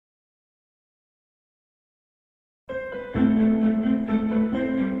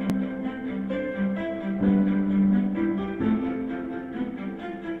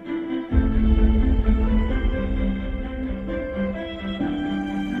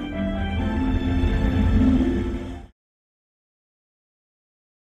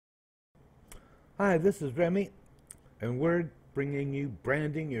Hi, this is Remmy, and we're bringing you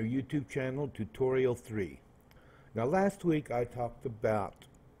Branding Your YouTube Channel Tutorial 3. Now, last week I talked about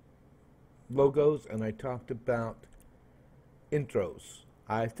logos and I talked about intros.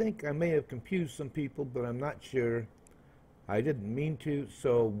 I think I may have confused some people, but I'm not sure. I didn't mean to,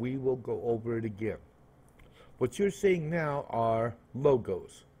 so we will go over it again. What you're seeing now are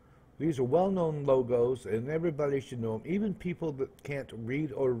logos. These are well-known logos, and everybody should know them. Even people that can't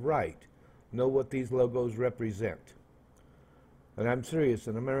read or write know what these logos represent. And I'm serious,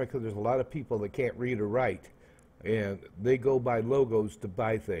 in America there's a lot of people that can't read or write, and they go by logos to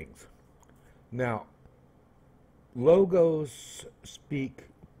buy things. Now, logos speak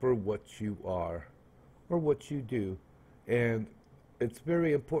for what you are or what you do, and it's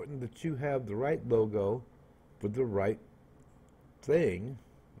very important that you have the right logo for the right thing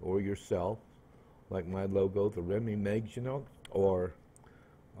or yourself, like my logo, the Remmy Meggs, you know, or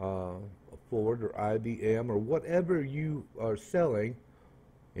Ford or IBM or whatever you are selling,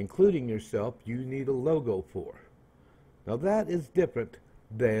 including yourself, you need a logo for. Now that is different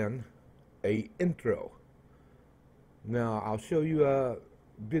than a intro. Now I'll show you a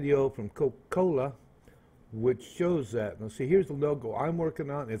video from Coca-Cola which shows that. Now see, here's the logo I'm working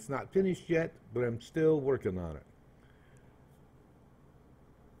on. It's not finished yet, but I'm still working on it.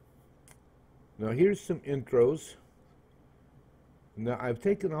 Now here's some intros. Now, I've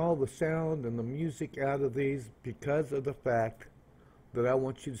taken all the sound and the music out of these because of the fact that I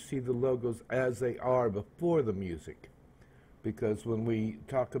want you to see the logos as they are before the music. Because when we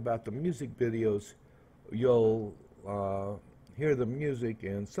talk about the music videos, you'll hear the music,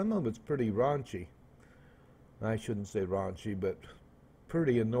 and some of it's pretty raunchy. I shouldn't say raunchy, but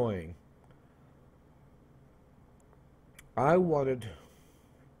pretty annoying. I wanted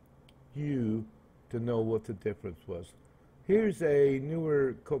you to know what the difference was. Here's a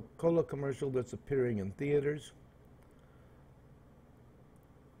newer Coca-Cola commercial that's appearing in theaters.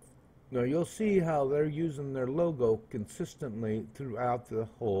 Now you'll see how they're using their logo consistently throughout the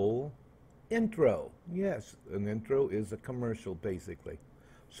whole intro. Yes, an intro is a commercial basically.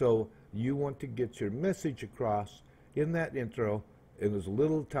 So you want to get your message across in that intro in as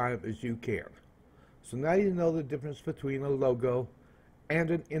little time as you can. So now you know the difference between a logo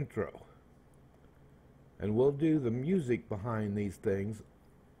and an intro. And we'll do the music behind these things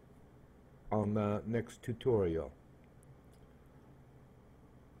on the next tutorial.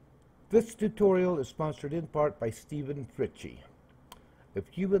 This tutorial is sponsored in part by Stephen Fritchie.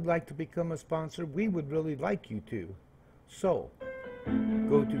 If you would like to become a sponsor, we would really like you to. So,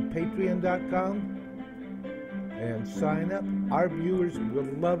 go to patreon.com and sign up. Our viewers will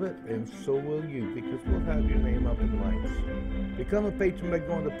love it, and so will you, because we'll have your name up in lights. Become a patron by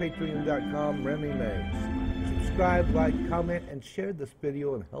going to patreon.com, Remmy Meggs. Subscribe, like, comment, and share this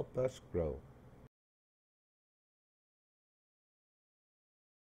video and help us grow.